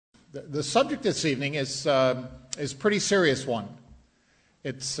The subject this evening is a pretty serious one.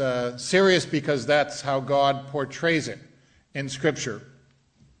 It's serious because that's how God portrays it in Scripture.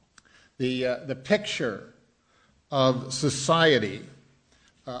 The picture of society,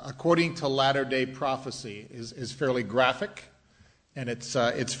 according to latter-day prophecy, is fairly graphic, and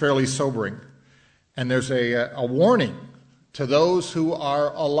it's fairly sobering. And there's a warning to those who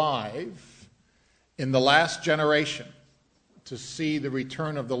are alive in the last generation to see the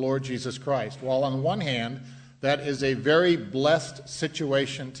return of the Lord Jesus Christ. While on one hand, that is a very blessed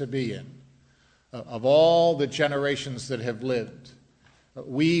situation to be in. Of all the generations that have lived,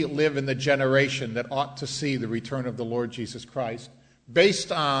 we live in the generation that ought to see the return of the Lord Jesus Christ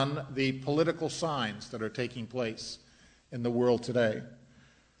based on the political signs that are taking place in the world today.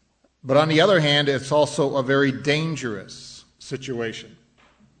 But on the other hand, it's also a very dangerous situation.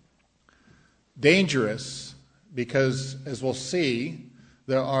 Dangerous because, as we'll see,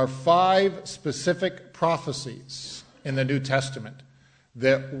 there are 5 specific prophecies in the New Testament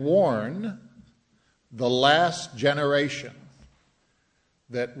that warn the last generation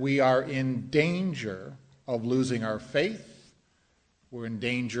that we are in danger of losing our faith, we're in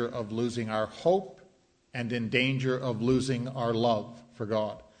danger of losing our hope, and in danger of losing our love for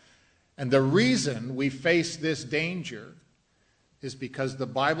God. And the reason we face this danger is because the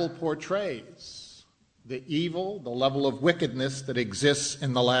Bible portrays the evil, the level of wickedness that exists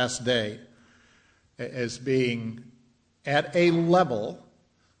in the last day as being at a level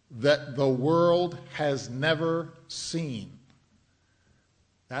that the world has never seen.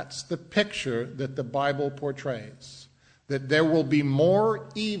 That's the picture that the Bible portrays, that there will be more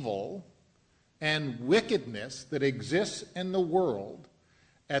evil and wickedness that exists in the world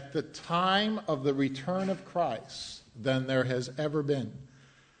at the time of the return of Christ than there has ever been.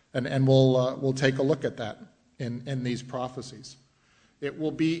 And we'll take a look at that in these prophecies. It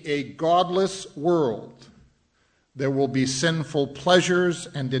will be a godless world. There will be sinful pleasures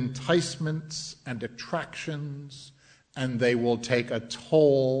and enticements and attractions, and they will take a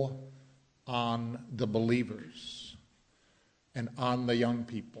toll on the believers and on the young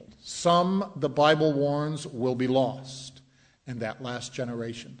people. Some, the Bible warns, will be lost in that last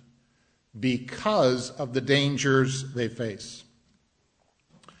generation because of the dangers they face.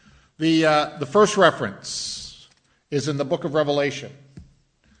 The first reference is in the book of Revelation.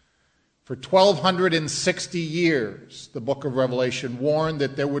 For 1,260 years, the book of Revelation warned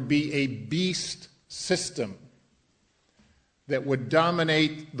that there would be a beast system that would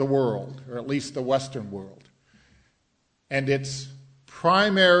dominate the world, or at least the Western world. And its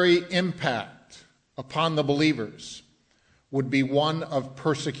primary impact upon the believers would be one of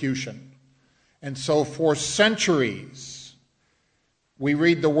persecution. And so for centuries, we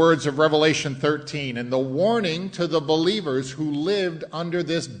read the words of Revelation 13 and the warning to the believers who lived under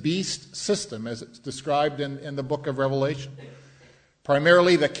this beast system as it's described in the book of Revelation.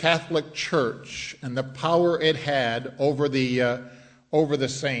 Primarily the Catholic Church and the power it had over the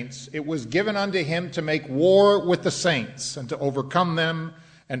saints. It was given unto him to make war with the saints and to overcome them,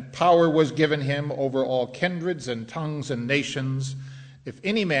 and power was given him over all kindreds and tongues and nations. If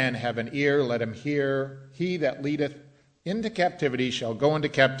any man have an ear, let him hear. He that leadeth into captivity shall go into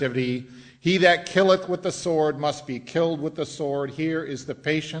captivity. He that killeth with the sword must be killed with the sword. Here is the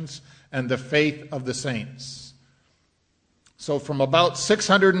patience and the faith of the saints. So from about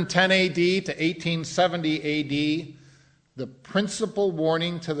 610 AD to 1870 AD, the principal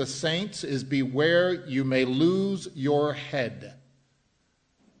warning to the saints is beware, you may lose your head.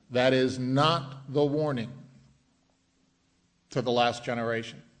 That is not the warning to the last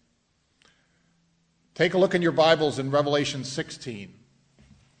generation. Take a look in your Bibles in Revelation 16.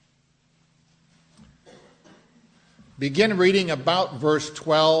 Begin reading about verse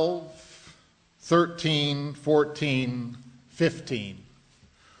 12, 13, 14, 15,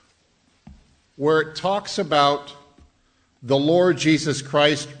 where it talks about the Lord Jesus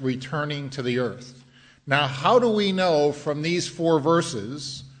Christ returning to the earth. Now, how do we know from these 4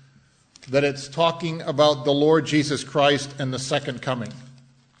 verses that it's talking about the Lord Jesus Christ and the second coming?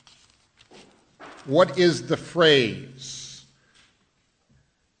 What is the phrase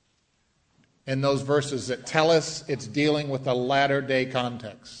in those verses that tell us it's dealing with a latter-day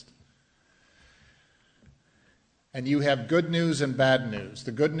context? And you have good news and bad news.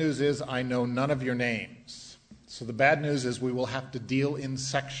 The good news is I know none of your names. So the bad news is we will have to deal in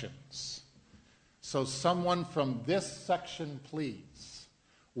sections. So someone from this section, please.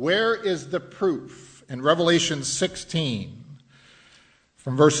 Where is the proof in Revelation 16?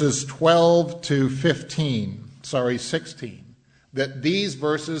 From verses 12 to 16, that these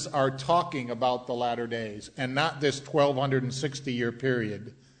verses are talking about the latter days and not this 1,260-year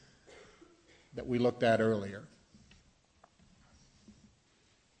period that we looked at earlier.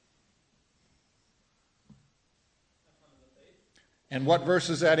 And what verse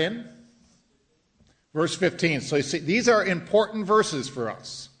is that in? Verse 15. So you see, these are important verses for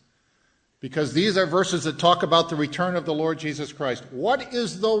us, because these are verses that talk about the return of the Lord Jesus Christ. What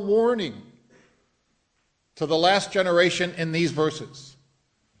is the warning to the last generation in these verses?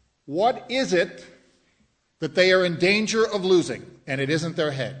 What is it that they are in danger of losing? And it isn't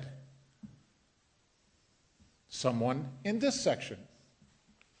their head. Someone in this section.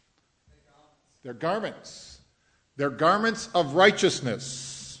 Their garments. Their garments of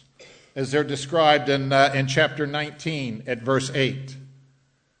righteousness, as they're described in chapter 19 at verse 8.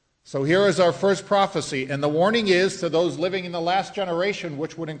 So here is our first prophecy, and the warning is to those living in the last generation,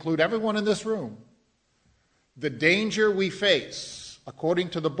 which would include everyone in this room. The danger we face, according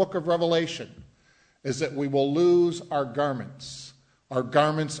to the book of Revelation, is that we will lose our garments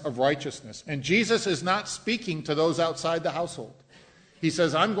of righteousness. And Jesus is not speaking to those outside the household. He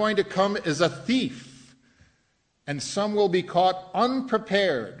says, I'm going to come as a thief, and some will be caught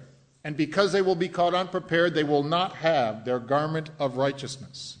unprepared. And because they will be caught unprepared, they will not have their garment of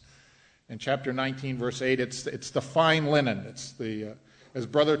righteousness. In chapter 19, verse 8, it's the fine linen. It's the, as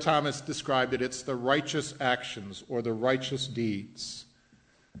Brother Thomas described it, it's the righteous actions or the righteous deeds.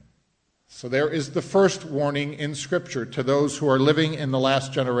 So there is the first warning in Scripture to those who are living in the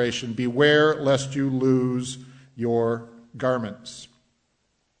last generation. Beware lest you lose your garments.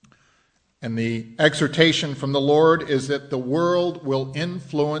 And the exhortation from the Lord is that the world will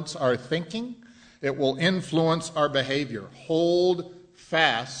influence our thinking. It will influence our behavior. Hold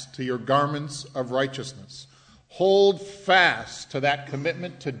fast to your garments of righteousness. Hold fast to that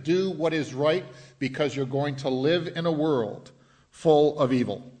commitment to do what is right, because you're going to live in a world full of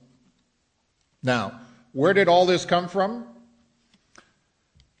evil. Now, where did all this come from?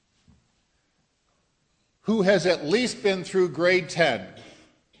 Who has at least been through grade 10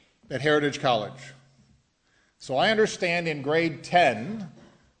 at Heritage College? So I understand in grade 10,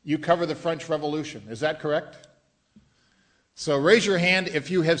 you cover the French Revolution. Is that correct? So raise your hand if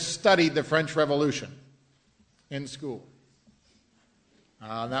you have studied the French Revolution in school.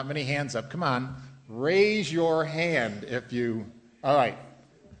 Not many hands up. Come on. Raise your hand if you... All right.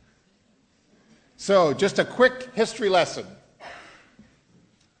 So just a quick history lesson.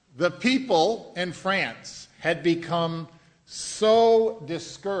 The people in France had become so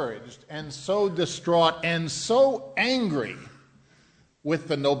discouraged and so distraught and so angry with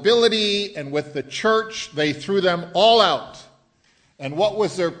the nobility and with the church, they threw them all out. And what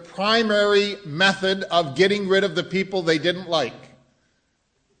was their primary method of getting rid of the people they didn't like?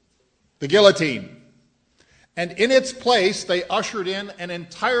 The guillotine. And in its place, they ushered in an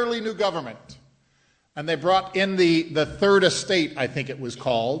entirely new government. And they brought in the Third Estate, I think it was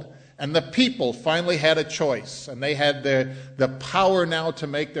called. And the people finally had a choice. And they had the power now to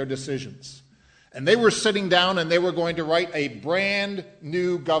make their decisions. And they were sitting down and they were going to write a brand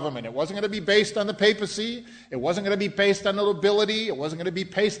new government. It wasn't going to be based on the papacy. It wasn't going to be based on the nobility. It wasn't going to be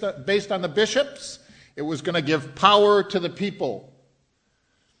based on the bishops. It was going to give power to the people.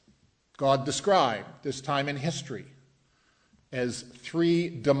 God described this time in history as 3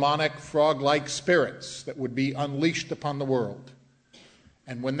 demonic frog-like spirits that would be unleashed upon the world.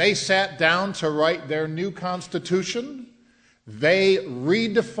 And when they sat down to write their new constitution, they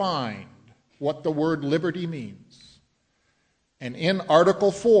redefined what the word liberty means. And in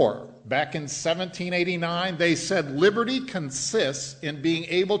Article 4, back in 1789, they said liberty consists in being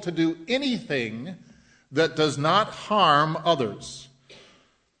able to do anything that does not harm others.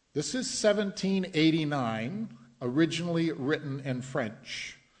 This is 1789, originally written in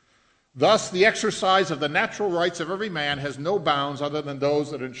French. Thus, the exercise of the natural rights of every man has no bounds other than those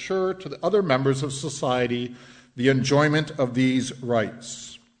that ensure to the other members of society the enjoyment of these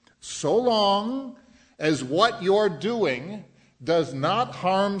rights. So long as what you're doing does not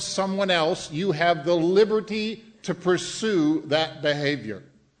harm someone else, you have the liberty to pursue that behavior.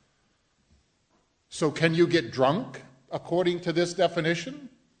 So can you get drunk according to this definition?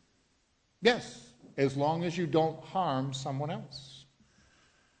 Yes, as long as you don't harm someone else.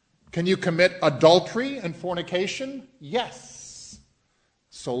 Can you commit adultery and fornication? Yes,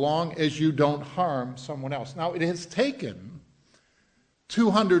 so long as you don't harm someone else. Now, it has taken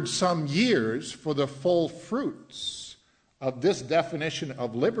 200 some years for the full fruits of this definition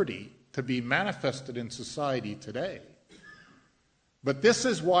of liberty to be manifested in society today. But this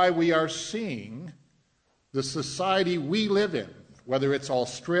is why we are seeing the society we live in, whether it's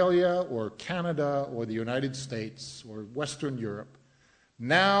Australia or Canada or the United States or Western Europe,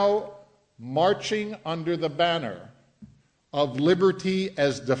 now marching under the banner of liberty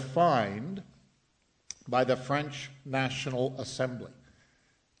as defined by the French National Assembly.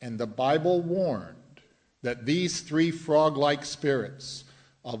 And the Bible warned that these three frog-like spirits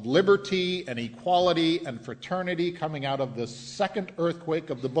of liberty and equality and fraternity coming out of the second earthquake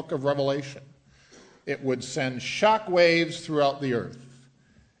of the book of Revelation, it would send shock waves throughout the earth,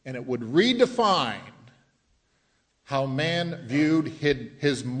 and it would redefine how man viewed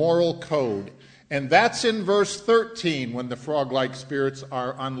his moral code. And that's in verse 13 when the frog-like spirits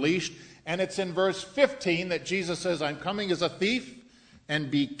are unleashed. And it's in verse 15 that Jesus says, I'm coming as a thief, and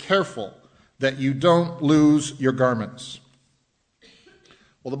be careful that you don't lose your garments.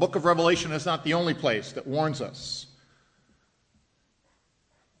 Well, the book of Revelation is not the only place that warns us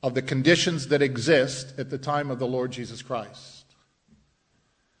of the conditions that exist at the time of the Lord Jesus Christ.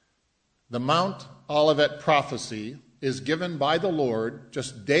 The Mount Olivet prophecy is given by the Lord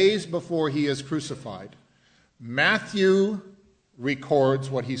just days before he is crucified. Matthew records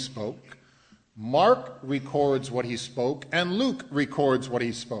what he spoke, Mark records what he spoke, and Luke records what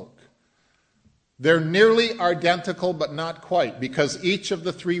he spoke. They're nearly identical, but not quite, because each of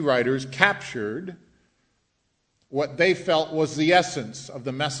the three writers captured what they felt was the essence of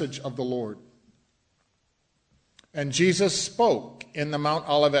the message of the Lord. And Jesus spoke in the Mount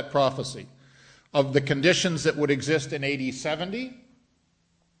Olivet prophecy of the conditions that would exist in AD 70.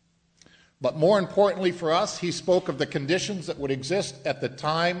 But more importantly for us, he spoke of the conditions that would exist at the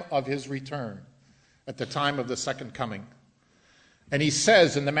time of his return, at the time of the second coming. And he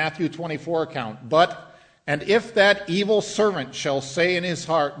says in the Matthew 24 account, and if that evil servant shall say in his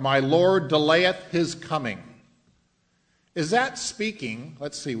heart, my Lord delayeth his coming. Is that speaking?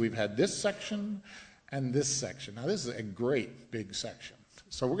 Let's see, we've had this section and this section. Now this is a great big section.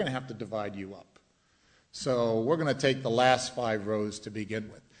 So we're going to have to divide you up. So we're going to take the last 5 rows to begin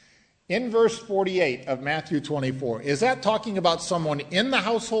with. In verse 48 of Matthew 24, is that talking about someone in the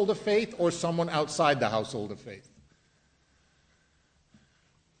household of faith or someone outside the household of faith?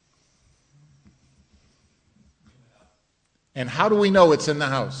 And how do we know it's in the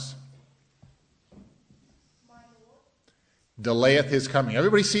house? Delayeth his coming.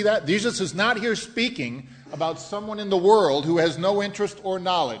 Everybody see that? Jesus is not here speaking about someone in the world who has no interest or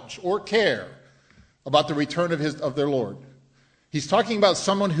knowledge or care about the return of their Lord. He's talking about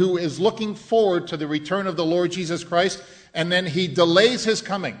someone who is looking forward to the return of the Lord Jesus Christ, and then he delays his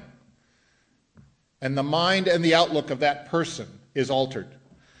coming. And the mind and the outlook of that person is altered.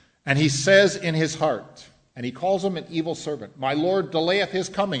 And he says in his heart, and he calls him an evil servant, my Lord delayeth his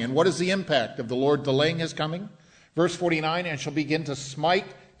coming. And what is the impact of the Lord delaying his coming? Verse 49, and shall begin to smite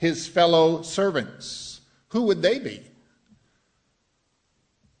his fellow servants. Who would they be?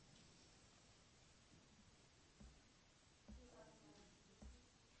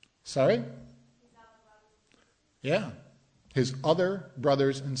 Sorry? Yeah. His other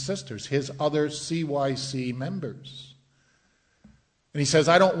brothers and sisters, his other CYC members. And he says,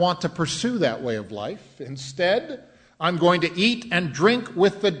 I don't want to pursue that way of life. Instead, I'm going to eat and drink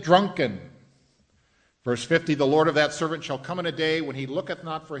with the drunken. Verse 50, the Lord of that servant shall come in a day when he looketh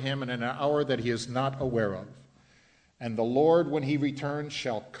not for him, and in an hour that he is not aware of. And the Lord, when he returns,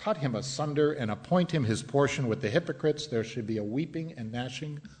 shall cut him asunder and appoint him his portion with the hypocrites. There should be a weeping and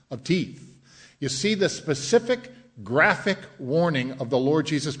gnashing of teeth. You see the specific graphic warning of the Lord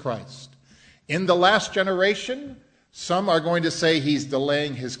Jesus Christ. In the last generation, some are going to say he's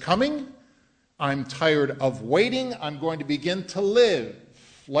delaying his coming. I'm tired of waiting. I'm going to begin to live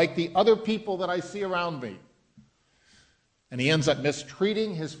like the other people that I see around me. And he ends up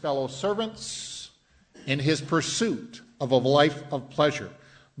mistreating his fellow servants in his pursuit of a life of pleasure.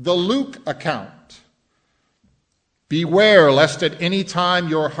 The Luke account. Beware lest at any time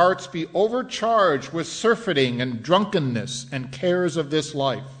your hearts be overcharged with surfeiting and drunkenness and cares of this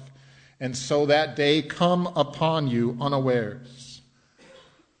life, and so that day come upon you unawares.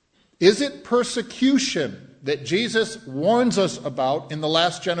 Is it persecution that Jesus warns us about in the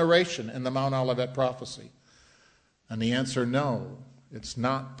last generation in the Mount Olivet prophecy? And the answer, no, it's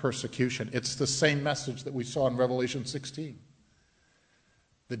not persecution. It's the same message that we saw in Revelation 16.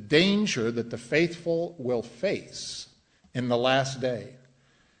 The danger that the faithful will face in the last day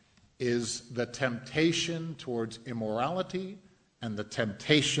is the temptation towards immorality and the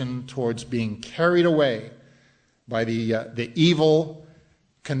temptation towards being carried away by the evil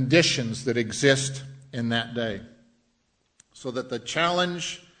conditions that exist in that day. So that the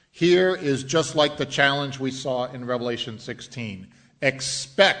challenge here is just like the challenge we saw in Revelation 16.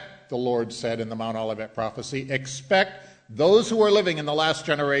 Expect, the Lord said in the Mount Olivet prophecy, expect those who are living in the last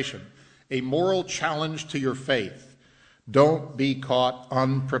generation a moral challenge to your faith. Don't be caught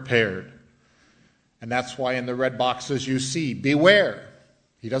unprepared. And that's why in the red boxes you see, beware.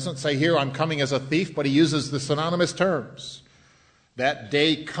 He doesn't say here, I'm coming as a thief, but he uses the synonymous terms. That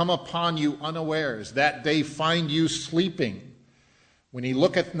day come upon you unawares. That day find you sleeping. When he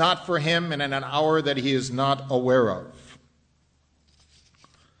looketh not for him, and in an hour that he is not aware of.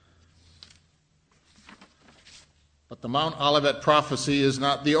 But the Mount Olivet prophecy is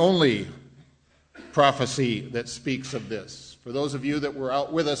not the only prophecy that speaks of this. For those of you that were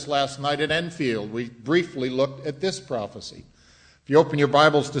out with us last night at Enfield, we briefly looked at this prophecy. If you open your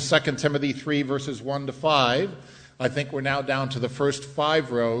Bibles to 2 Timothy 3, verses 1 to 5, I think we're now down to the first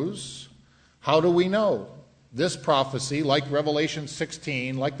 5 rows. How do we know? This prophecy, like Revelation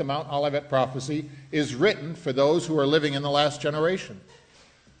 16, like the Mount Olivet prophecy, is written for those who are living in the last generation.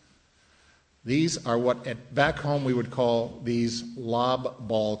 These are what back home we would call these lob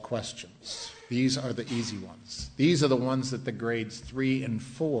ball questions. These are the easy ones. These are the ones that the grades 3 and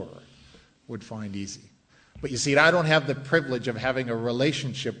 4 would find easy. But you see, I don't have the privilege of having a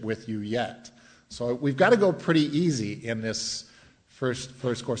relationship with you yet. So we've got to go pretty easy in this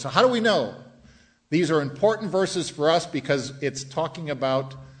first course. So how do we know? These are important verses for us because it's talking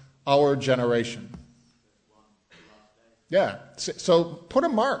about our generation. Yeah, so put a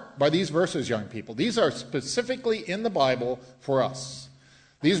mark by these verses, young people. These are specifically in the Bible for us.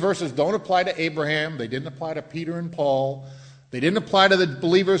 These verses don't apply to Abraham. They didn't apply to Peter and Paul. They didn't apply to the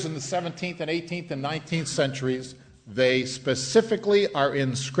believers in the 17th and 18th and 19th centuries. They specifically are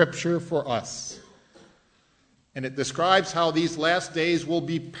in Scripture for us. And it describes how these last days will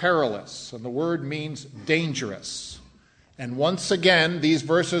be perilous, and the word means dangerous. And once again, these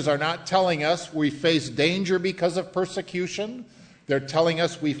verses are not telling us we face danger because of persecution. They're telling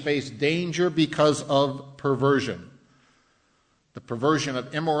us we face danger because of perversion. The perversion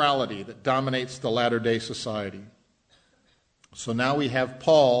of immorality that dominates the latter-day society. So now we have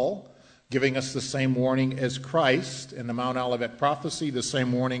Paul giving us the same warning as Christ in the Mount Olivet prophecy, the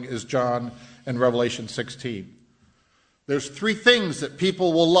same warning as John in Revelation 16. There's 3 things that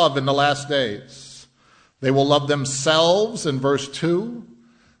people will love in the last days. They will love themselves in verse 2.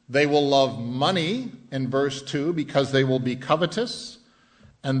 They will love money in verse 2 because they will be covetous.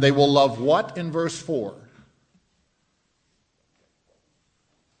 And they will love what in verse 4?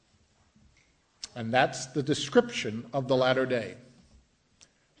 And that's the description of the latter day.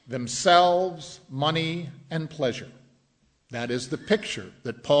 Themselves, money, and pleasure. That is the picture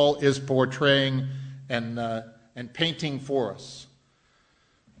that Paul is portraying and painting for us.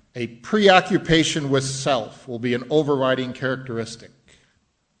 A preoccupation with self will be an overriding characteristic,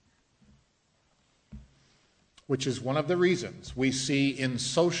 which is one of the reasons we see in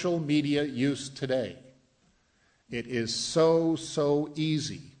social media use today. It is so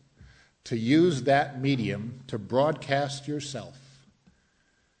easy to use that medium to broadcast yourself.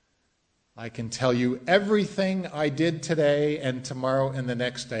 I can tell you everything I did today and tomorrow and the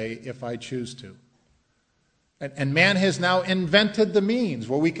next day if I choose to. And man has now invented the means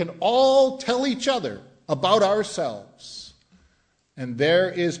where we can all tell each other about ourselves. And there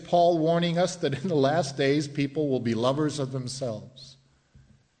is Paul warning us that in the last days people will be lovers of themselves.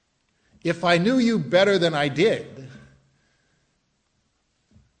 If I knew you better than I did,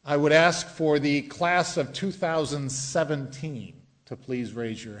 I would ask for the class of 2017 to please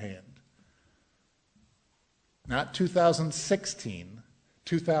raise your hand. Not 2016,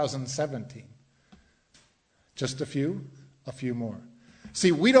 2017. Just a few more.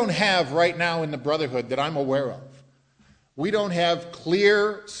 See, we don't have right now in the Brotherhood that I'm aware of, we don't have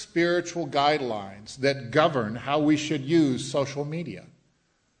clear spiritual guidelines that govern how we should use social media.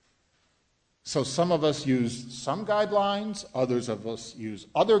 So some of us use some guidelines, others of us use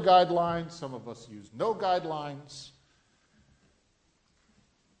other guidelines, some of us use no guidelines.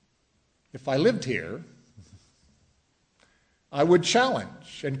 If I lived here, I would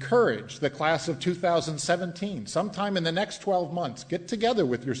challenge, encourage the class of 2017, sometime in the next 12 months, get together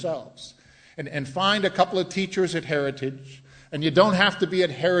with yourselves and find a couple of teachers at Heritage. And you don't have to be at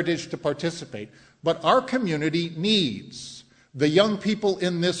Heritage to participate. But our community needs, the young people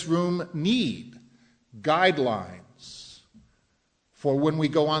in this room need guidelines for when we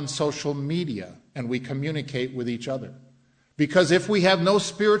go on social media and we communicate with each other. Because if we have no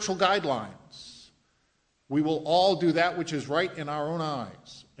spiritual guidelines, we will all do that which is right in our own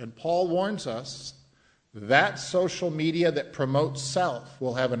eyes. And Paul warns us that social media that promotes self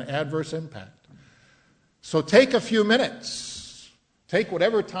will have an adverse impact. So take a few minutes, take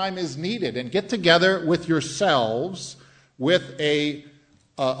whatever time is needed, and get together with yourselves, with a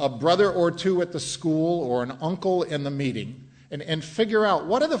brother or two at the school or an uncle in the meeting, and figure out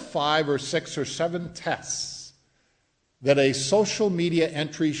what are the 5 or 6 or 7 tests that a social media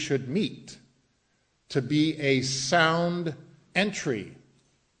entry should meet to be a sound entry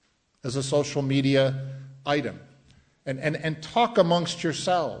as a social media item. And talk amongst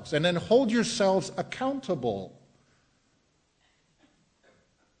yourselves, and then hold yourselves accountable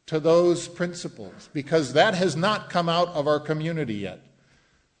to those principles, because that has not come out of our community yet.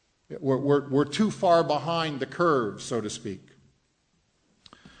 We're too far behind the curve, so to speak.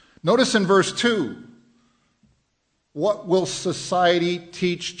 Notice in verse 2, what will society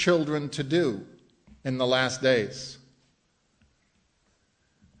teach children to do in the last days?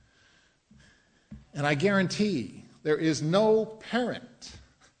 And I guarantee there is no parent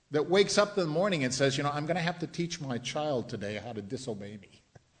that wakes up in the morning and says, I'm going to have to teach my child today how to disobey me.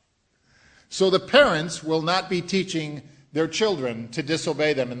 So the parents will not be teaching their children to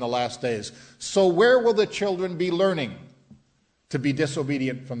disobey them in the last days. So where will the children be learning to be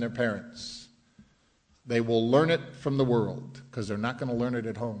disobedient from their parents? They will learn it from the world, because they're not going to learn it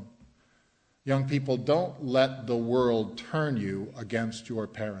at home. Young people, don't let the world turn you against your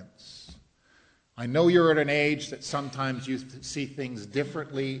parents. I know you're at an age that sometimes you see things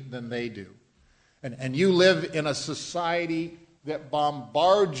differently than they do. And you live in a society that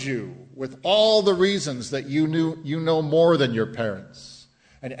bombards you with all the reasons that you know more than your parents.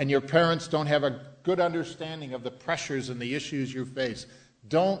 And your parents don't have a good understanding of the pressures and the issues you face.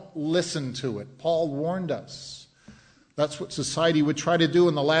 Don't listen to it. Paul warned us. That's what society would try to do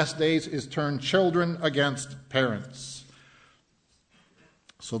in the last days, is turn children against parents.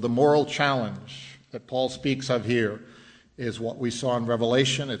 So the moral challenge that Paul speaks of here is what we saw in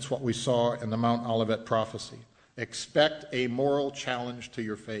Revelation. It's what we saw in the Mount Olivet prophecy. Expect a moral challenge to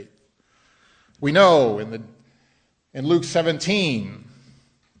your faith. We know in Luke 17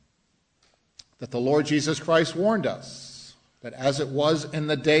 that the Lord Jesus Christ warned us that as it was in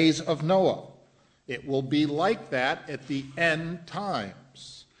the days of Noah, it will be like that at the end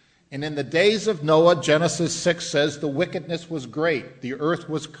times. And in the days of Noah, Genesis 6 says the wickedness was great. The earth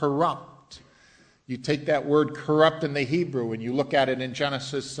was corrupt. You take that word corrupt in the Hebrew and you look at it in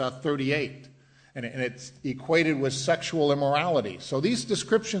Genesis 38. And it's equated with sexual immorality. So these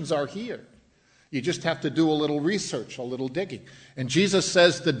descriptions are here. You just have to do a little research, a little digging. And Jesus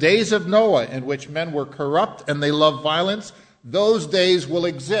says the days of Noah, in which men were corrupt and they loved violence, those days will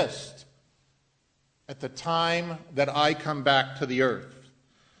exist at the time that I come back to the earth.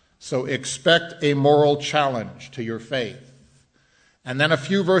 So expect a moral challenge to your faith. And then a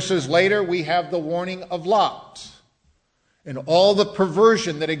few verses later, we have the warning of Lot and all the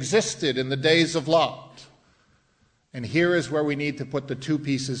perversion that existed in the days of Lot. And here is where we need to put the two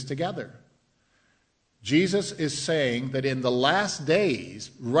pieces together. Jesus is saying that in the last days,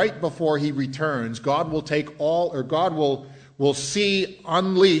 right before he returns, God will see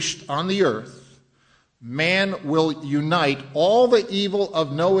unleashed on the earth, man will unite all the evil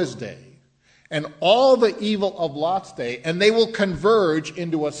of Noah's day and all the evil of Lot's day, and they will converge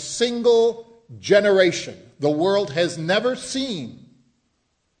into a single generation. The world has never seen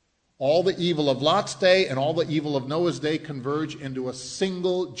all the evil of Lot's day and all the evil of Noah's day converge into a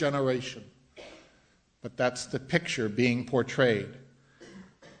single generation. But that's the picture being portrayed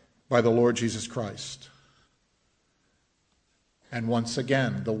by the Lord Jesus Christ. And once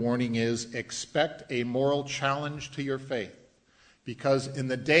again, the warning is, expect a moral challenge to your faith. Because in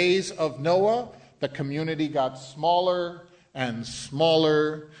the days of Noah, the community got smaller and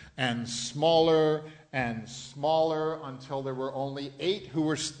smaller and smaller and smaller until there were only 8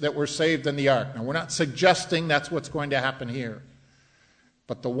 that were saved in the ark. Now, we're not suggesting that's what's going to happen here.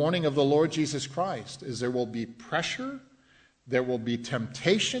 But the warning of the Lord Jesus Christ is there will be pressure, there will be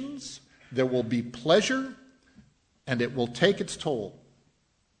temptations, there will be pleasure, and it will take its toll.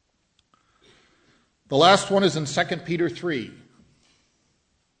 The last one is in 2 Peter 3.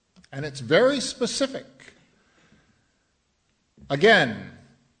 And it's very specific. Again,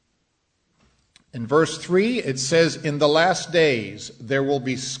 in verse 3, it says, in the last days, there will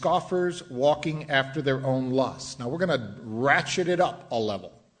be scoffers walking after their own lusts. Now, we're going to ratchet it up a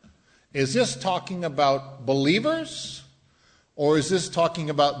level. Is this talking about believers, or is this talking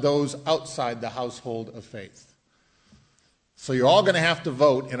about those outside the household of faith? So you're all going to have to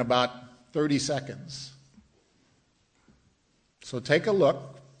vote in about 30 seconds. So take a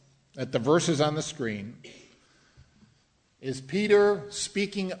look at the verses on the screen. Is Peter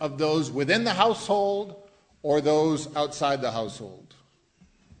speaking of those within the household or those outside the household?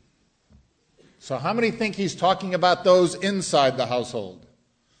 So how many think he's talking about those inside the household?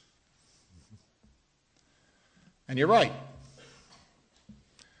 And you're right.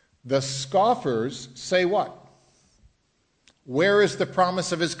 The scoffers say what? Where is the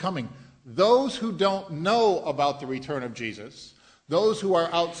promise of his coming? Those who don't know about the return of Jesus, those who are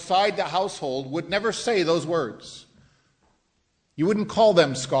outside the household, would never say those words. You wouldn't call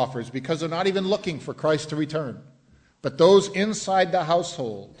them scoffers because they're not even looking for Christ to return. But those inside the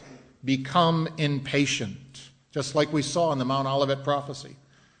household become impatient, just like we saw in the Mount Olivet prophecy.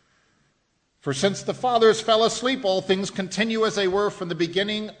 For since the fathers fell asleep, all things continue as they were from the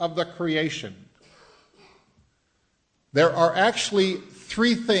beginning of the creation. There are actually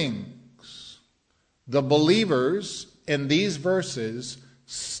three things the believers in these verses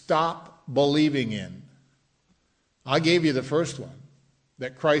stop believing in. I gave you the first one,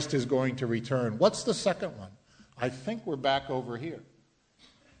 that Christ is going to return. What's the second one? I think we're back over here.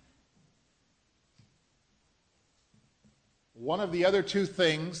 One of the other two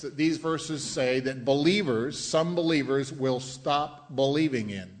things that these verses say that believers, some believers, will stop believing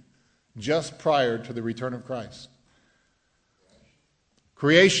in just prior to the return of Christ.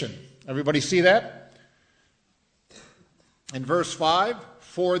 Creation. Everybody see that? In verse 5,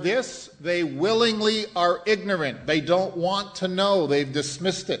 for this they willingly are ignorant. They don't want to know. They've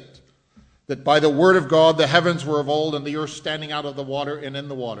dismissed it. That by the word of God the heavens were of old and the earth standing out of the water and in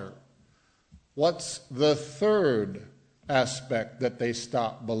the water. What's the third aspect that they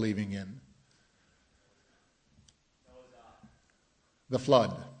stop believing in? The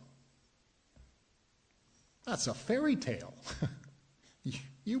flood. That's a fairy tale.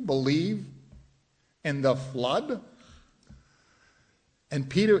 You believe in the flood? And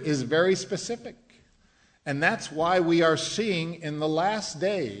Peter is very specific. And that's why we are seeing in the last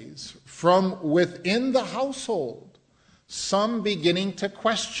days, from within the household, some beginning to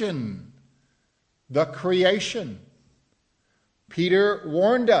question the creation. Peter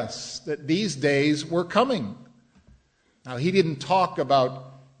warned us that these days were coming. Now, he didn't talk about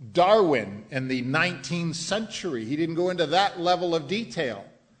Darwin in the 19th century. He didn't go into that level of detail.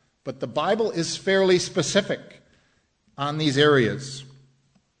 But the Bible is fairly specific on these areas.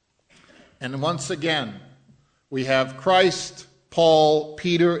 And once again, we have Christ, Paul,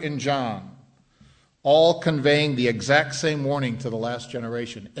 Peter, and John, all conveying the exact same warning to the last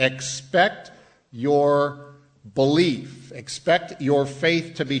generation. Expect your belief. Expect your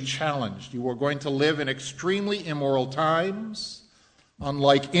faith to be challenged. You are going to live in extremely immoral times,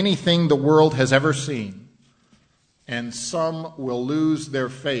 unlike anything the world has ever seen. And some will lose their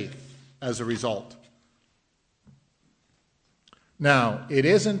faith as a result. Now, it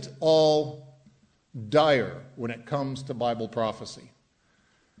isn't all dire when it comes to Bible prophecy,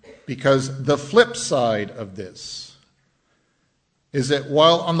 because the flip side of this is that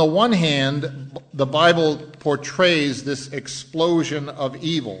while on the one hand the Bible portrays this explosion of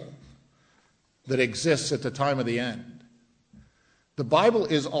evil that exists at the time of the end, the Bible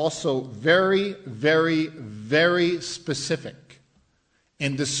is also very, very, very specific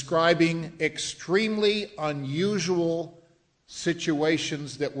in describing extremely unusual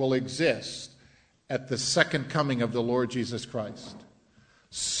situations that will exist at the second coming of the Lord Jesus Christ.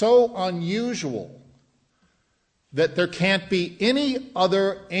 So unusual that there can't be any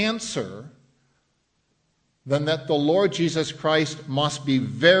other answer than that the Lord Jesus Christ must be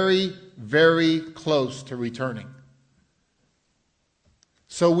very, very close to returning.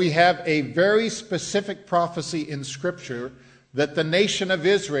 So we have a very specific prophecy in Scripture that the nation of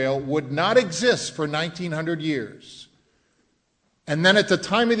Israel would not exist for 1900 years. And then at the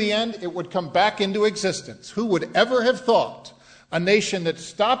time of the end, it would come back into existence. Who would ever have thought a nation that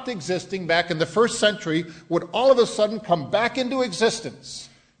stopped existing back in the first century would all of a sudden come back into existence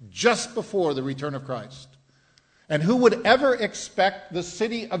just before the return of Christ? And who would ever expect the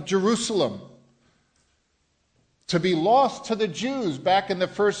city of Jerusalem to be lost to the Jews back in the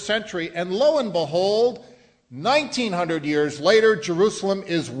first century? And lo and behold, 1900 years later, Jerusalem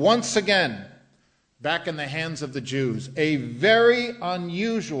is once again back in the hands of the Jews. A very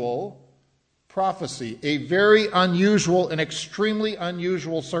unusual prophecy, a very unusual and extremely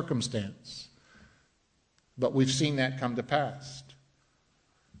unusual circumstance. But we've seen that come to pass.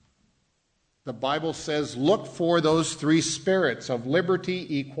 The Bible says, look for those three spirits of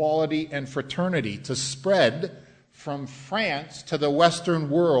liberty, equality, and fraternity to spread from France to the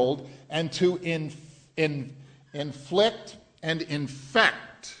Western world and to inflict and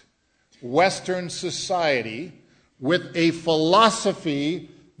infect Western society with a philosophy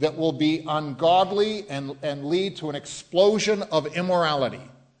that will be ungodly and lead to an explosion of immorality.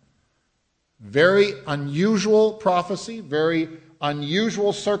 Very unusual prophecy, very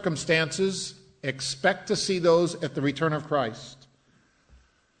unusual circumstances. Expect to see those at the return of Christ.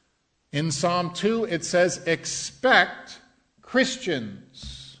 In Psalm 2, it says, expect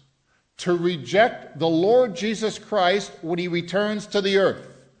Christians to reject the Lord Jesus Christ when he returns to the earth.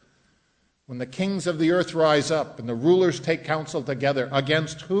 When the kings of the earth rise up and the rulers take counsel together.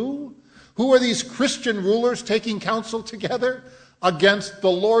 Against who? Who are these Christian rulers taking counsel together? against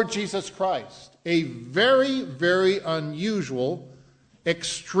the Lord Jesus Christ. A very, very unusual,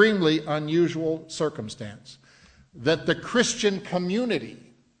 extremely unusual circumstance. That the Christian community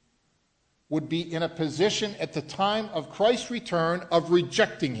would be in a position at the time of Christ's return of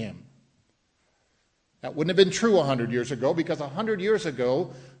rejecting him. That wouldn't have been true 100 years ago, because 100 years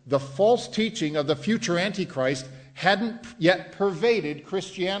ago, the false teaching of the future Antichrist hadn't yet pervaded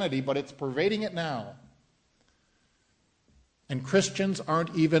Christianity, but it's pervading it now. And Christians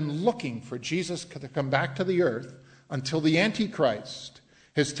aren't even looking for Jesus to come back to the earth until the Antichrist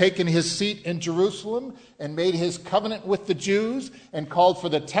has taken his seat in Jerusalem and made his covenant with the Jews and called for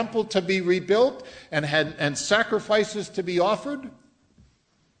the temple to be rebuilt and sacrifices to be offered.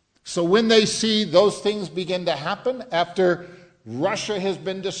 So when they see those things begin to happen, after Russia has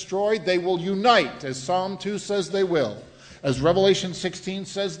been destroyed, they will unite, as Psalm 2 says they will, as Revelation 16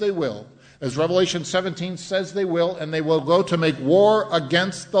 says they will, as Revelation 17 says they will, and they will go to make war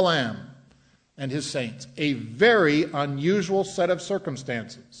against the Lamb and his saints. A very unusual set of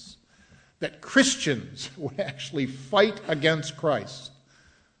circumstances that Christians would actually fight against Christ.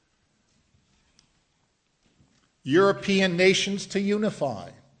 European nations to unify.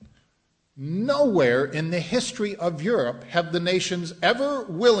 Nowhere in the history of Europe have the nations ever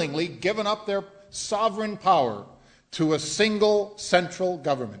willingly given up their sovereign power to a single central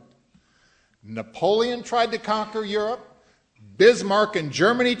government. Napoleon tried to conquer Europe. Bismarck in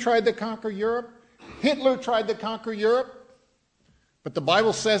Germany tried to conquer Europe. Hitler tried to conquer Europe. But the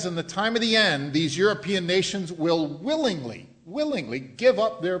Bible says in the time of the end, these European nations will willingly give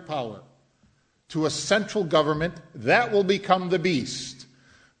up their power to a central government that will become the beast,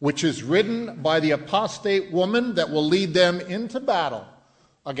 which is ridden by the apostate woman that will lead them into battle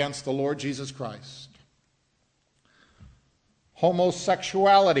against the Lord Jesus Christ.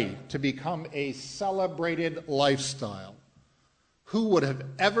 Homosexuality to become a celebrated lifestyle. Who would have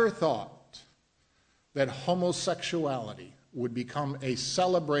ever thought that homosexuality would become a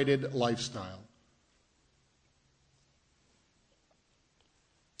celebrated lifestyle?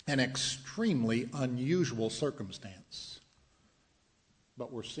 An extremely unusual circumstance.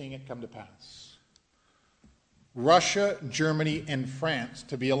 But we're seeing it come to pass. Russia, Germany, and France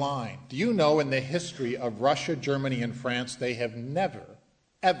to be aligned. Do you know in the history of Russia, Germany, and France, they have never,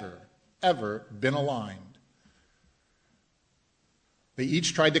 ever, ever been aligned. They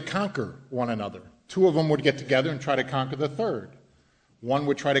each tried to conquer one another. Two of them would get together and try to conquer the third. One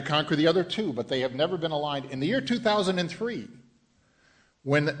would try to conquer the other two, but they have never been aligned. In the year 2003,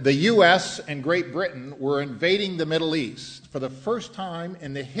 when the U.S. and Great Britain were invading the Middle East, for the first time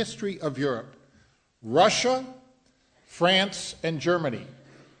in the history of Europe, Russia, France, and Germany,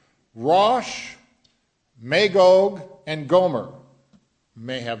 Rosh, Magog, and Gomer,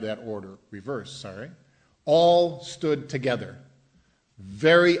 may have that order reversed, all stood together.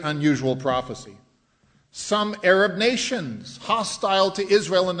 Very unusual prophecy. Some Arab nations, hostile to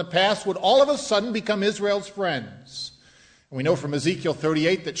Israel in the past, would all of a sudden become Israel's friends. And we know from Ezekiel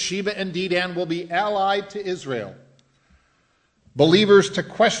 38 that Sheba and Dedan will be allied to Israel. Believers to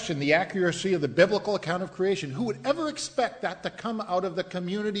question the accuracy of the biblical account of creation. Who would ever expect that to come out of the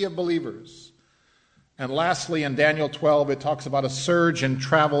community of believers? And lastly, in Daniel 12, it talks about a surge in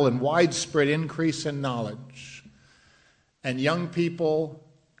travel and widespread increase in knowledge. And young people,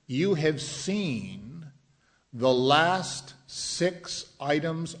 you have seen the last 6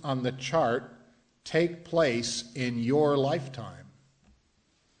 items on the chart take place in your lifetime.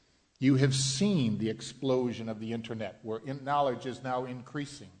 You have seen the explosion of the internet, where knowledge is now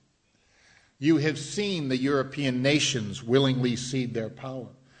increasing. You have seen the European nations willingly cede their power.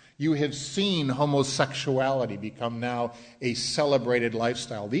 You have seen homosexuality become now a celebrated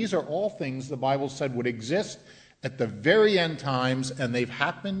lifestyle. These are all things the Bible said would exist at the very end times, and they've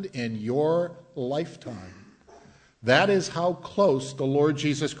happened in your lifetime. That is how close the Lord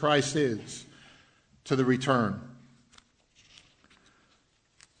Jesus Christ is to the return.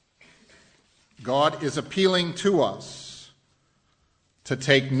 God is appealing to us to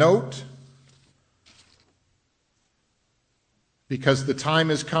take note, because the time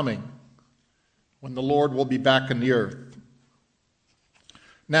is coming when the Lord will be back in the earth.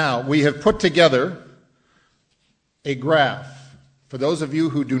 Now, we have put together a graph. For those of you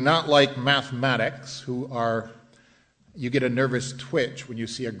who do not like mathematics, you get a nervous twitch when you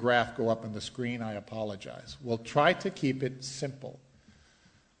see a graph go up on the screen, I apologize. We'll try to keep it simple.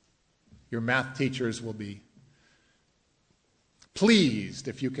 Your math teachers will be pleased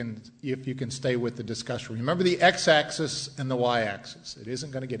if you can stay with the discussion. Remember the x-axis and the y-axis. It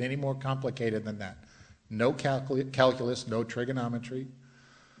isn't going to get any more complicated than that. No calculus, no trigonometry.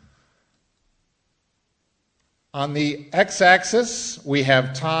 On the x-axis, we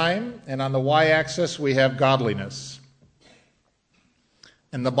have time, and on the y-axis, we have godliness.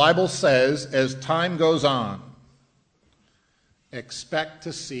 And the Bible says, as time goes on, expect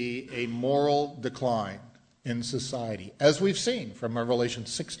to see a moral decline in society, as we've seen from Revelation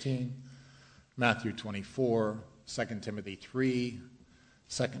 16, Matthew 24, 2 Timothy 3,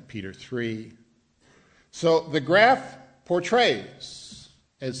 2 Peter 3. So the graph portrays,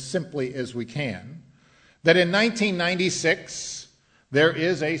 as simply as we can, that in 1996, there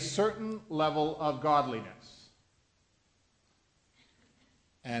is a certain level of godliness.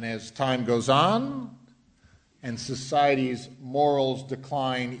 And as time goes on, and society's morals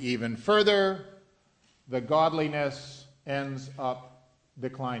decline even further, the godliness ends up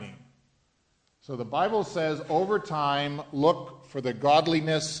declining. So the Bible says, over time, look for the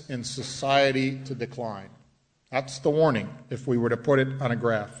godliness in society to decline. That's the warning, if we were to put it on a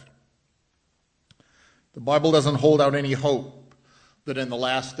graph. The Bible doesn't hold out any hope that in the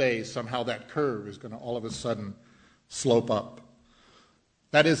last days somehow that curve is going to all of a sudden slope up.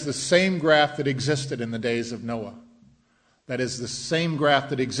 That is the same graph that existed in the days of Noah. That is the same graph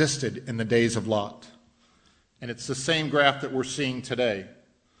that existed in the days of Lot. And it's the same graph that we're seeing today.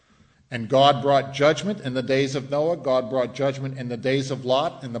 And God brought judgment in the days of Noah. God brought judgment in the days of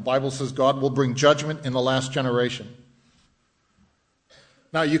Lot. And the Bible says God will bring judgment in the last generation.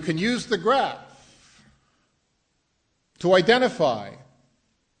 Now, you can use the graph to identify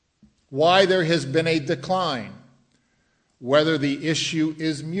why there has been a decline, whether the issue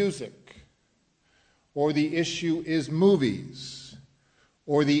is music, or the issue is movies,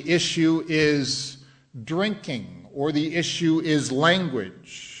 or the issue is drinking, or the issue is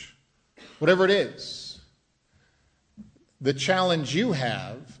language, whatever it is. The challenge you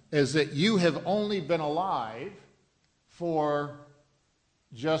have is that you have only been alive for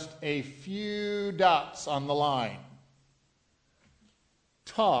just a few dots on the line.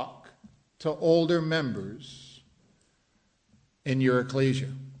 Talk to older members in your ecclesia.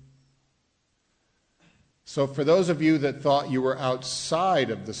 So for those of you that thought you were outside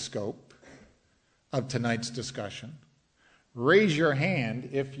of the scope of tonight's discussion, raise your hand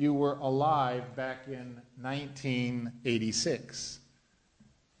if you were alive back in 1986.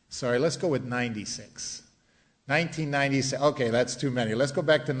 Sorry, let's go with 96. 1996. Okay, that's too many. Let's go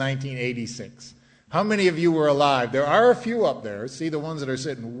back to 1986. How many of you were alive? There are a few up there. See the ones that are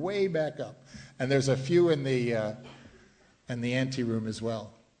sitting way back up. And there's a few in the anteroom as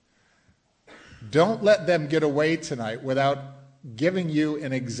well. Don't let them get away tonight without giving you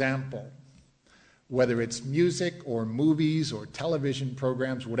an example, whether it's music or movies or television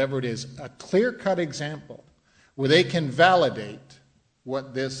programs, whatever it is, a clear-cut example where they can validate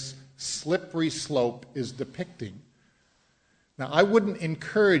what this slippery slope is depicting. Now, I wouldn't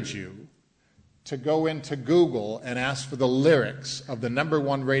encourage you to go into Google and ask for the lyrics of the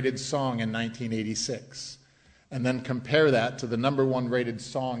 #1 rated song in 1986 and then compare that to the #1 rated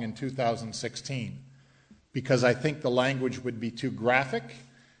song in 2016, because I think the language would be too graphic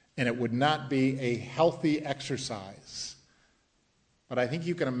and it would not be a healthy exercise. But I think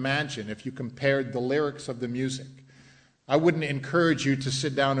you can imagine if you compared the lyrics of the music. I wouldn't encourage you to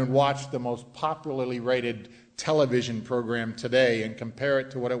sit down and watch the most popularly rated television program today and compare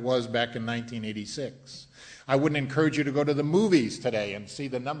it to what it was back in 1986. I wouldn't encourage you to go to the movies today and see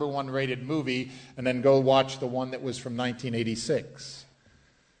the #1 rated movie and then go watch the one that was from 1986.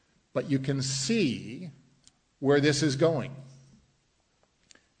 But you can see where this is going.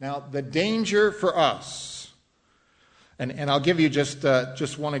 Now, the danger for us, and I'll give you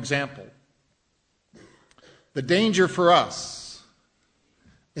just one example. The danger for us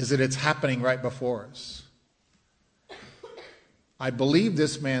is that it's happening right before us. I believe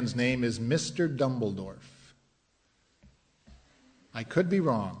this man's name is Mr. Dumbledore. I could be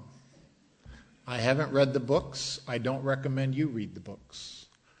wrong. I haven't read the books. I don't recommend you read the books.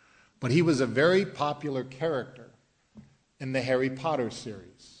 But he was a very popular character in the Harry Potter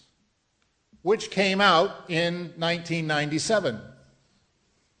series, which came out in 1997.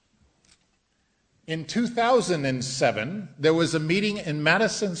 In 2007, there was a meeting in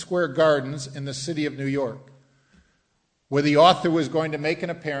Madison Square Gardens in the city of New York, where the author was going to make an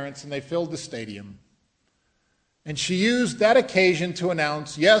appearance, and they filled the stadium. And she used that occasion to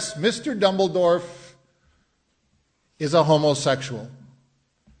announce, yes, Mr. Dumbledore is a homosexual.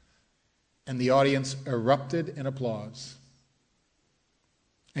 And the audience erupted in applause.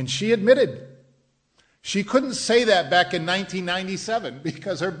 And she admitted she couldn't say that back in 1997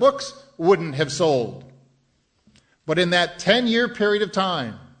 because her books wouldn't have sold. But in that 10-year period of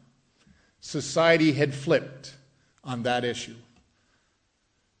time, society had flipped on that issue.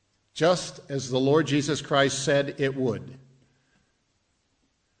 just as the Lord Jesus Christ said it would.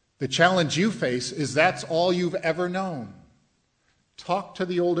 The challenge you face is that's all you've ever known. Talk to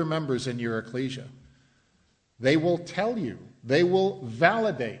the older members in your ecclesia. They will tell you, they will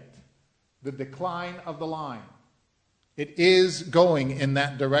validate the decline of the line. It is going in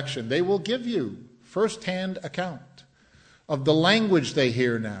that direction. They will give you firsthand account of the language they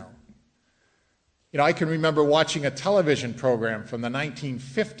hear now. You know, I can remember watching a television program from the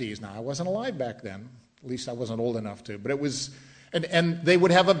 1950s. Now, I wasn't alive back then. At least I wasn't old enough to. But it was, and they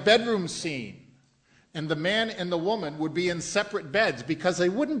would have a bedroom scene. And the man and the woman would be in separate beds because they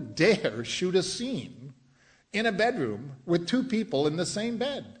wouldn't dare shoot a scene in a bedroom with two people in the same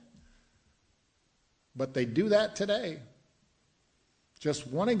bed. But they do that today. Just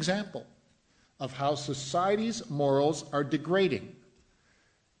one example of how society's morals are degrading.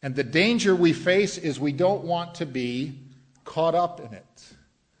 And the danger we face is we don't want to be caught up in it.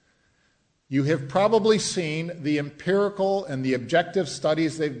 You have probably seen the empirical and the objective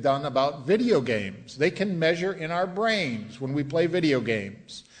studies they've done about video games. They can measure in our brains when we play video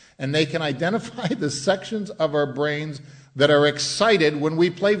games. And they can identify the sections of our brains that are excited when we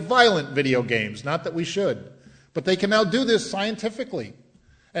play violent video games. Not that we should. But they can now do this scientifically.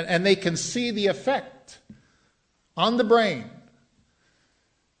 And they can see the effect on the brain.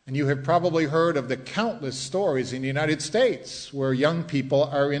 And you have probably heard of the countless stories in the United States where young people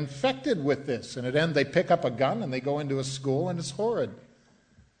are infected with this. And at the end, they pick up a gun and they go into a school, and it's horrid.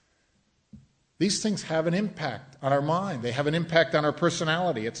 These things have an impact on our mind. They have an impact on our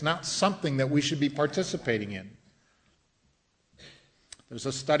personality. It's not something that we should be participating in. There's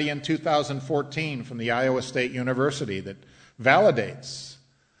a study in 2014 from the Iowa State University that validates,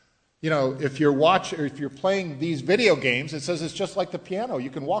 you know, if you're playing these video games, it says it's just like the piano. You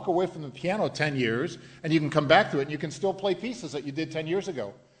can walk away from the piano 10 years, and you can come back to it, and you can still play pieces that you did 10 years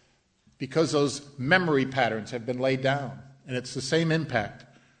ago because those memory patterns have been laid down, and it's the same impact.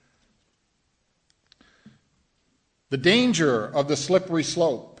 The danger of the slippery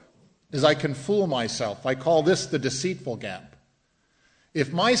slope is I can fool myself. I call this the deceitful gap.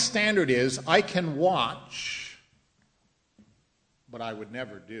 If my standard is I can watch, but I would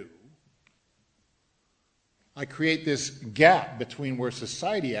never do, I create this gap between where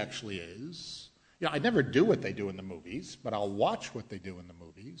society actually is. You know, I never do what they do in the movies, but I'll watch what they do in the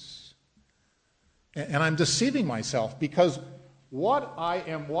movies. And I'm deceiving myself because what I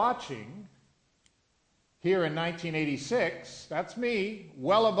am watching here in 1986, that's me,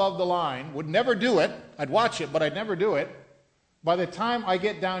 well above the line, would never do it. I'd watch it, but I'd never do it. By the time I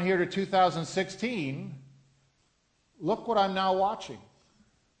get down here to 2016, look what I'm now watching.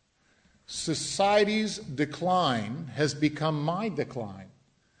 Society's decline has become my decline.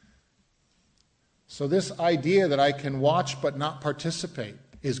 So this idea that I can watch but not participate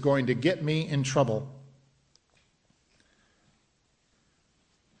is going to get me in trouble.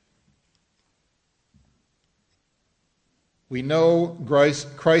 We know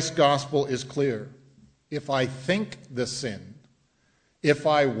Christ's gospel is clear. If I think the sin, if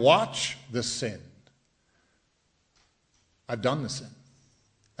I watch the sin, I've done the sin.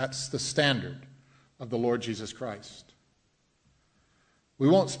 That's the standard of the Lord Jesus Christ. We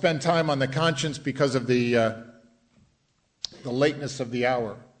won't spend time on the conscience because of the lateness of the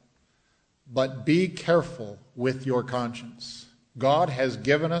hour. But be careful with your conscience. God has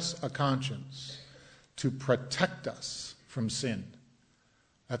given us a conscience to protect us from sin.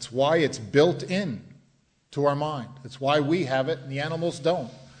 That's why it's built in to our mind. It's why we have it and the animals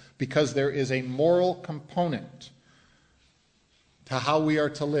don't. Because there is a moral component to how we are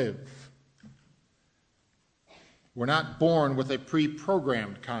to live. We're not born with a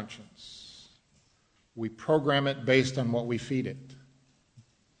pre-programmed conscience. We program it based on what we feed it.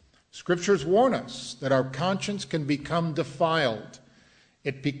 Scriptures warn us that our conscience can become defiled.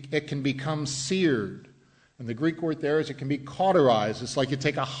 It can become seared. And the Greek word there is it can be cauterized. It's like you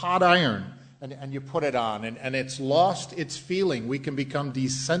take a hot iron and you put it on, and it's lost its feeling. We can become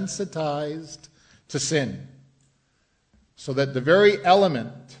desensitized to sin. So that the very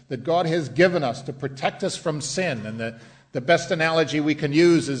element that God has given us to protect us from sin, and the best analogy we can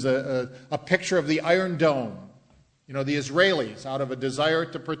use is a picture of the Iron Dome. You know, the Israelis, out of a desire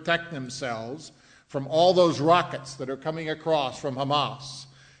to protect themselves from all those rockets that are coming across from Hamas,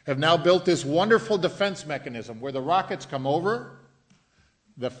 have now built this wonderful defense mechanism where the rockets come over.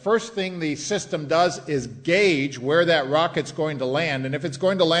 The first thing the system does is gauge where that rocket's going to land, and if it's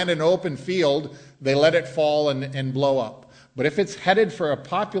going to land in an open field, they let it fall and blow up. But if it's headed for a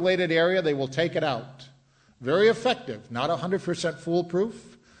populated area, they will take it out. Very effective, not 100%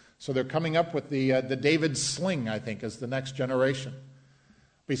 foolproof. So they're coming up with the David sling, I think, as the next generation.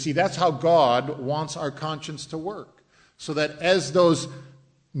 But you see, that's how God wants our conscience to work. So that as those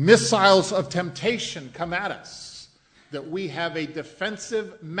missiles of temptation come at us, that we have a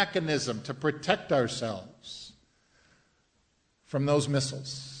defensive mechanism to protect ourselves from those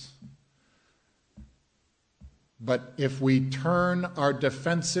missiles. But if we turn our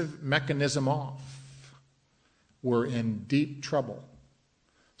defensive mechanism off, we're in deep trouble.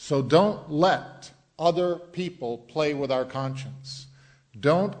 So don't let other people play with our conscience.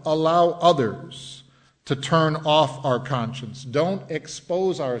 Don't allow others to turn off our conscience. Don't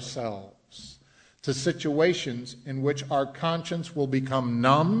expose ourselves to situations in which our conscience will become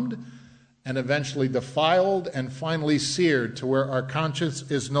numbed and eventually defiled and finally seared to where our conscience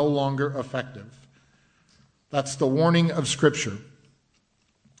is no longer effective. That's the warning of Scripture.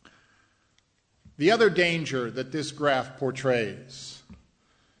 The other danger that this graph portrays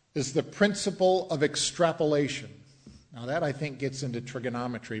is the principle of extrapolation. Now that, I think, gets into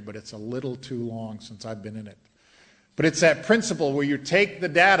trigonometry, but it's a little too long since I've been in it. But it's that principle where you take the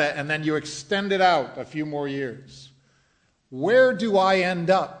data and then you extend it out a few more years. Where do I end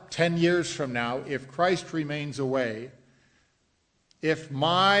up 10 years from now if Christ remains away? If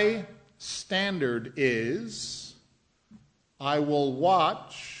my standard is, I will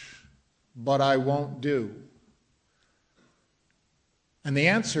watch, but I won't do. And the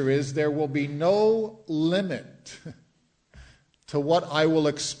answer is, there will be no limit to what I will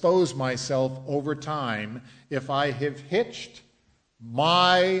expose myself over time if I have hitched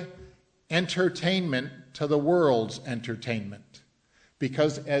my entertainment to the world's entertainment.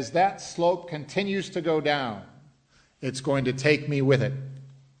 Because as that slope continues to go down, it's going to take me with it.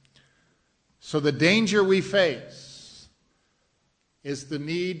 So the danger we face is the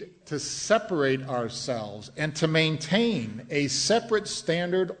need to separate ourselves and to maintain a separate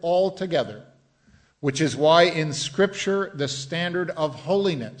standard altogether, which is why in Scripture the standard of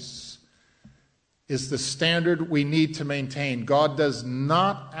holiness is the standard we need to maintain. God does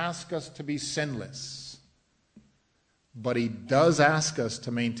not ask us to be sinless, but He does ask us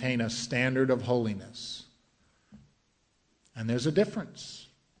to maintain a standard of holiness. And there's a difference.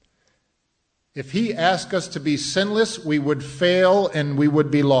 If He asked us to be sinless, we would fail and we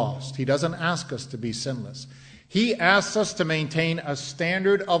would be lost. He doesn't ask us to be sinless. He asks us to maintain a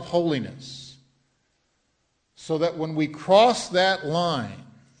standard of holiness so that when we cross that line,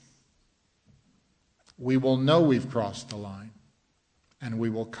 we will know we've crossed the line and we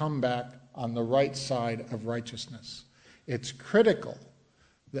will come back on the right side of righteousness. It's critical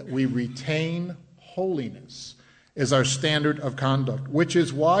that we retain holiness as our standard of conduct, which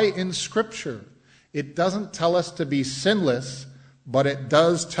is why in Scripture it doesn't tell us to be sinless, but it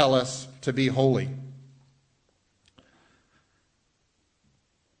does tell us to be holy.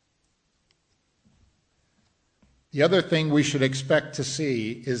 The other thing we should expect to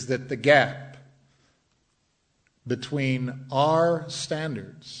see is that the gap between our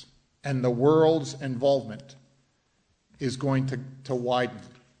standards and the world's involvement is going to widen.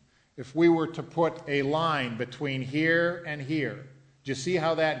 If we were to put a line between here and here, do you see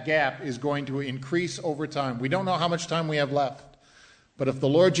how that gap is going to increase over time? We don't know how much time we have left. But if the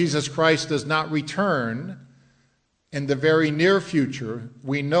Lord Jesus Christ does not return in the very near future,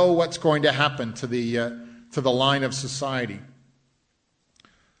 we know what's going to happen to the line of society.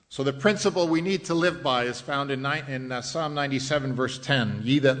 So the principle we need to live by is found in Psalm 97, verse 10.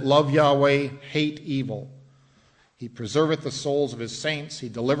 Ye that love Yahweh hate evil. He preserveth the souls of his saints. He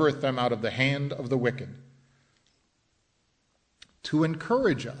delivereth them out of the hand of the wicked. To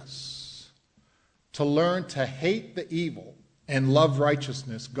encourage us to learn to hate the evil and love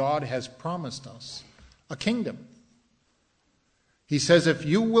righteousness, God has promised us a kingdom. He says, if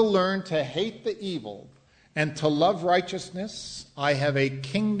you will learn to hate the evil and to love righteousness, I have a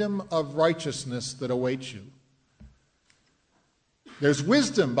kingdom of righteousness that awaits you. There's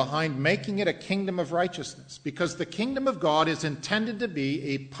wisdom behind making it a kingdom of righteousness, because the kingdom of God is intended to be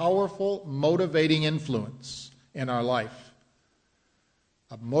a powerful, motivating influence in our life.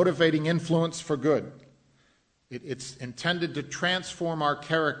 A motivating influence for good. It's intended to transform our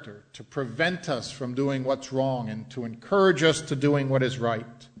character, to prevent us from doing what's wrong, and to encourage us to doing what is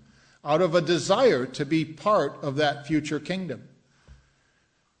right, out of a desire to be part of that future kingdom.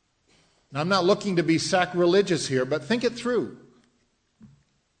 Now, I'm not looking to be sacrilegious here, but think it through.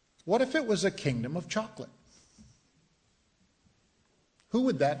 What if it was a kingdom of chocolate? Who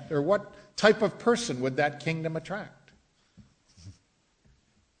would that, or what type of person would that kingdom attract?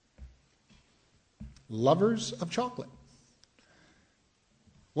 Lovers of chocolate.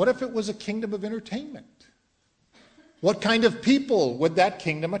 What if it was a kingdom of entertainment? What kind of people would that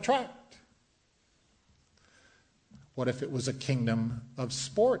kingdom attract? What if it was a kingdom of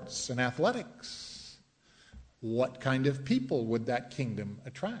sports and athletics? What kind of people would that kingdom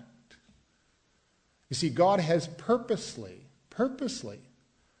attract? You see, God has purposely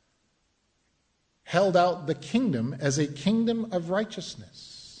held out the kingdom as a kingdom of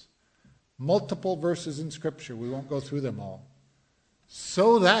righteousness. Multiple verses in Scripture, we won't go through them all.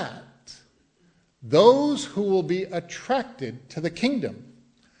 So that those who will be attracted to the kingdom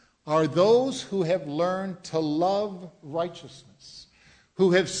are those who have learned to love righteousness,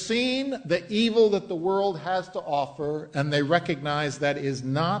 who have seen the evil that the world has to offer, and they recognize that is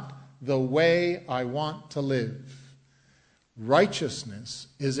not the way I want to live. Righteousness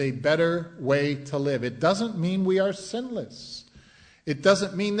is a better way to live. It doesn't mean we are sinless. It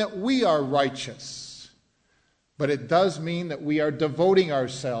doesn't mean that we are righteous. But it does mean that we are devoting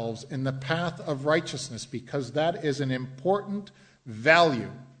ourselves in the path of righteousness, because that is an important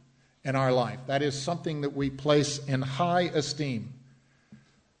value in our life. That is something that we place in high esteem.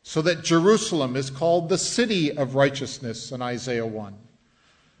 So that Jerusalem is called the city of righteousness in Isaiah 1.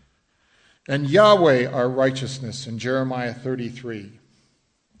 And Yahweh our righteousness in Jeremiah 33.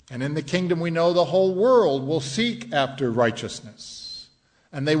 And in the kingdom we know the whole world will seek after righteousness.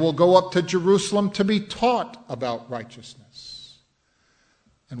 And they will go up to Jerusalem to be taught about righteousness.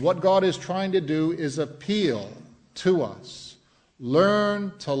 And what God is trying to do is appeal to us.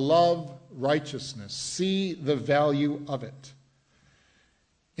 Learn to love righteousness. See the value of it.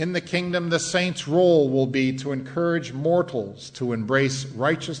 In the kingdom, the saints' role will be to encourage mortals to embrace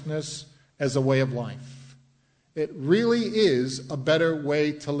righteousness as a way of life. It really is a better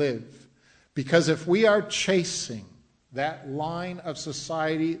way to live. Because if we are chasing that line of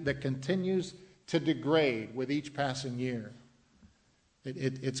society that continues to degrade with each passing year,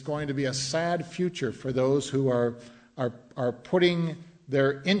 it's going to be a sad future for those who are putting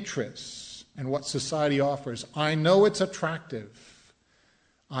their interests in what society offers. I know it's attractive.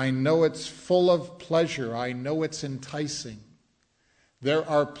 I know it's full of pleasure. I know it's enticing. There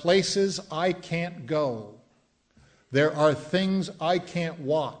are places I can't go. There are things I can't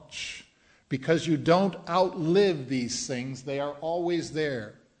watch. Because you don't outlive these things. They are always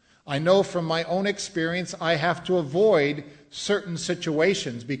there. I know from my own experience I have to avoid certain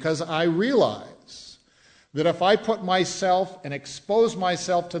situations because I realize that if I put myself and expose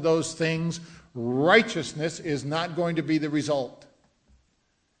myself to those things, righteousness is not going to be the result.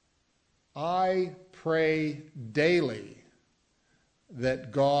 I pray daily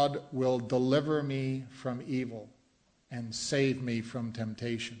that God will deliver me from evil and save me from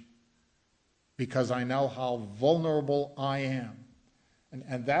temptation, because I know how vulnerable I am.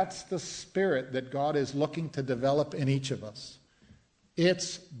 And that's the spirit that God is looking to develop in each of us.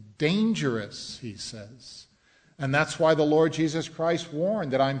 It's dangerous, he says. And that's why the Lord Jesus Christ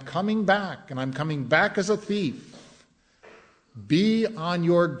warned that I'm coming back, and I'm coming back as a thief. Be on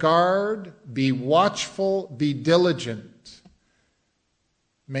your guard, be watchful, be diligent.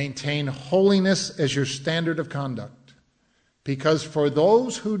 Maintain holiness as your standard of conduct. Because for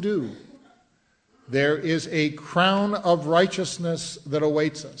those who do, there is a crown of righteousness that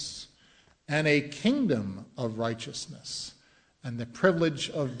awaits us, and a kingdom of righteousness, and the privilege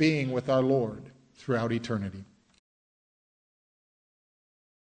of being with our Lord throughout eternity.